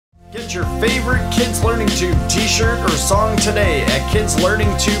Get your favorite Kids Learning Tube t-shirt or song today at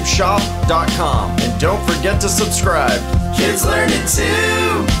kidslearningtubeshop.com. And don't forget to subscribe. Kids Learning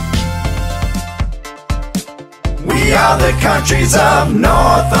Tube. We are the countries of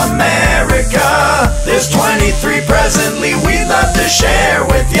North America. There's 23 presently we'd love to share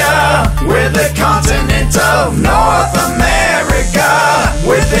with ya. We're the continent of North America.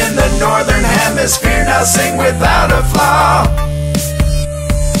 Within the Northern Hemisphere, now sing without a flaw.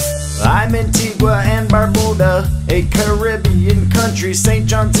 I'm Antigua and Barbuda, a Caribbean country. St.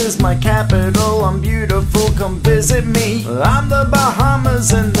 John's is my capital. I'm beautiful, come visit me. I'm the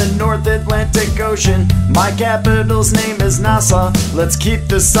Bahamas in the North Atlantic Ocean. My capital's name is Nassau. Let's keep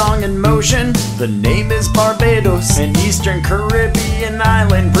this song in motion. The name is Barbados, an Eastern Caribbean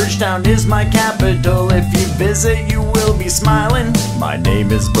island. Bridgetown is my capital. If you visit, you will be smiling. My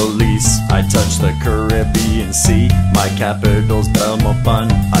name is Belize. I touch the Caribbean Sea. My capital's Belmopan.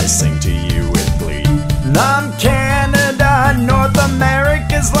 I sing to you with glee. I'm Canada, North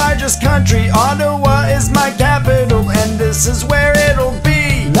America's largest country. Ottawa is my capital, and this is where it'll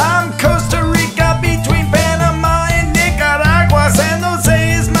be. I'm Costa Rica, between Panama and Nicaragua. San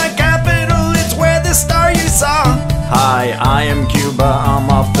Jose is my capital, it's where the star you saw. Hi, I am Cuba, I'm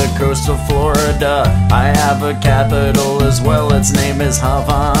off the coast of Florida. I have a capital as well, its name is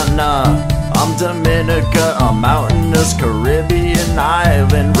Havana. I'm Dominica, a mountainous Caribbean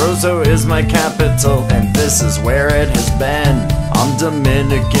island. Roseau is my capital, and this is where it has been. I'm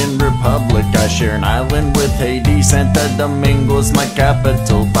Dominican Republic, I share an island with Haiti. Santo Domingo is my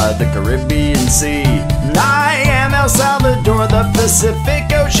capital by the Caribbean Sea. I am El Salvador, the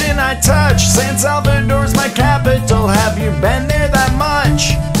Pacific Ocean I touch. San Salvador's my capital, have you been there that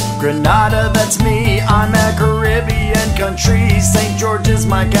much? Grenada, that's me, I'm a Caribbean country. St. George is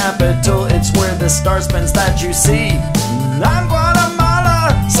my capital, it's where the star spins that you see. I'm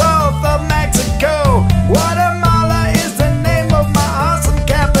Guatemala, south of Mexico. Guatemala is the name of my awesome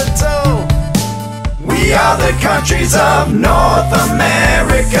capital. We are the countries of North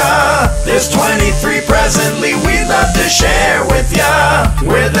America. There's 23 presently we'd love to share with ya.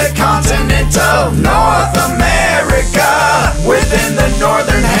 We're the continent of North America. Within the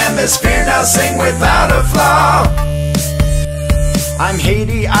Northern Hemisphere, now sing without a flaw. I'm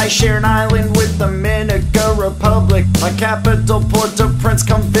Haiti, I share an island with Dominica Republic. My capital, Port-au-Prince,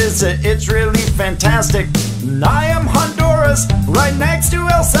 come visit, it's really fantastic. And I am Honduras, right next to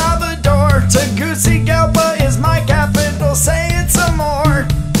El Salvador. Tegucigalpa is my capital, say it some more.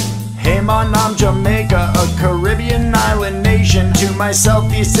 Hey man, I'm Jamaica, a Caribbean island nation. To my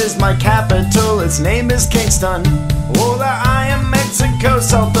southeast is my capital, its name is Kingston. Hola, I am Mexico,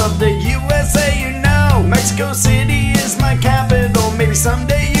 south of the USA, you know. Mexico City is my capital, maybe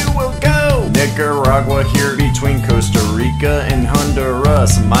someday you will go. Nicaragua here between Costa Rica and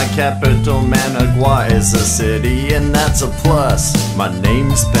Honduras. My capital, Managua, is a city and that's a plus. My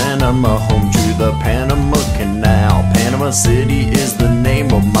name's Panama, home to the Panama Canal. Panama City is the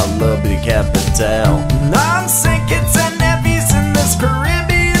name of my lovely capital. I'm St. Kitts and Nevis in this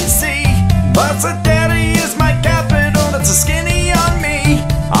Caribbean Sea. Basaderi is my capital, that's a skinny on me.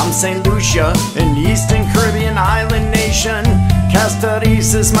 I'm St. Lucia, an Eastern Caribbean island nation.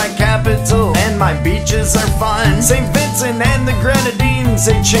 Castries is my capital, and my beaches are fun. St. Vincent and the Grenadines,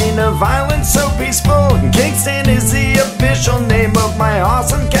 a chain of islands so peaceful. Kingston is the official name of my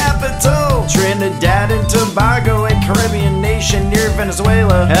awesome capital. Trinidad and Tobago, a Caribbean nation near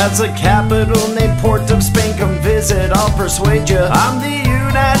Venezuela, has a capital named Port of Spain. Come visit, I'll persuade you. I'm the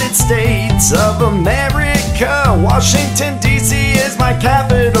United States of America. Washington, D.C. is my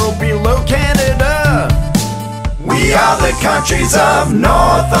capital, below Canada. We are the countries of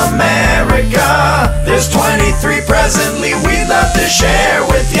North America. There's 23 presently we'd love to share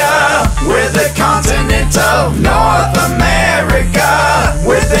with ya. We're the continent of North America.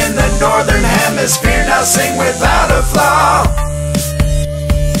 Within the Northern Hemisphere, now sing without a flaw.